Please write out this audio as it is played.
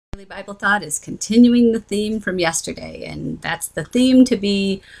Daily Bible Thought is continuing the theme from yesterday, and that's the theme to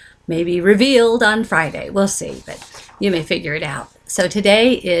be maybe revealed on Friday. We'll see, but you may figure it out. So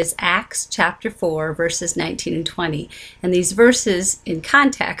today is Acts chapter 4, verses 19 and 20. And these verses in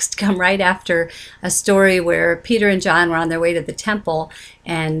context come right after a story where Peter and John were on their way to the temple,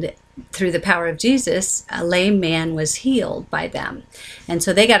 and through the power of Jesus, a lame man was healed by them. And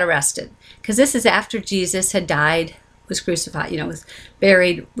so they got arrested, because this is after Jesus had died, was crucified, was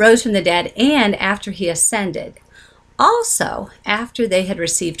buried, rose from the dead, and after he ascended. Also, after they had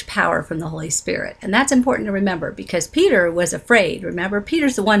received power from the Holy Spirit. And that's important to remember, because Peter was afraid. Remember,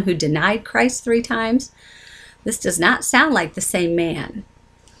 Peter's the one who denied Christ 3 times. This does not sound like the same man.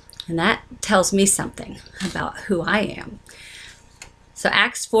 And that tells me something about who I am. So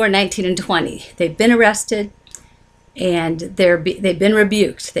Acts 4, 19 and 20. They've been arrested, and they've been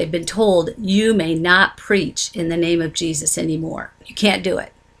rebuked. They've been told, you may not preach in the name of Jesus anymore. You can't do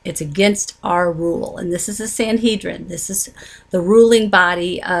it. It's against our rule. And this is the Sanhedrin. This is the ruling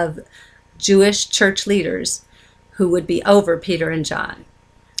body of Jewish church leaders who would be over Peter and John,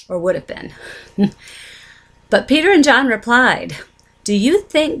 or would have been. But Peter and John replied, do you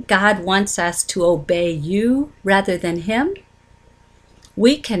think God wants us to obey you rather than him?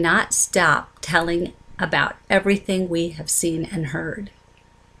 We cannot stop telling about everything we have seen and heard.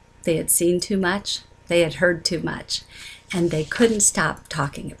 They had seen too much, they had heard too much, and they couldn't stop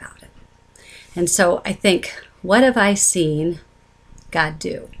talking about it. And so I think, what have I seen God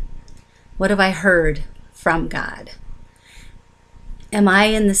do? What have I heard from God? Am I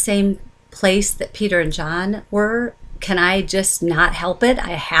in the same place that Peter and John were? Can I just not help it?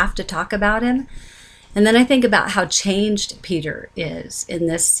 I have to talk about him. And then I think about how changed Peter is in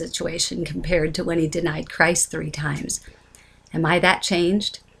this situation compared to when he denied Christ 3 times. Am I that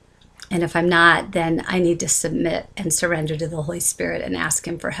changed? And if I'm not, then I need to submit and surrender to the Holy Spirit and ask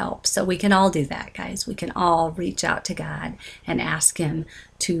him for help. So we can all do that, guys. We can all reach out to God and ask him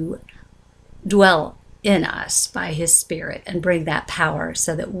to dwell in us by his Spirit and bring that power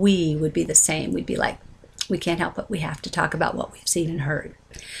so that we would be the same. We'd be like, we can't help it. We have to talk about what we've seen and heard.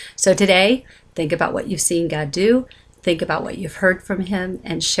 So today, think about what you've seen God do, think about what you've heard from him,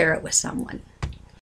 and share it with someone.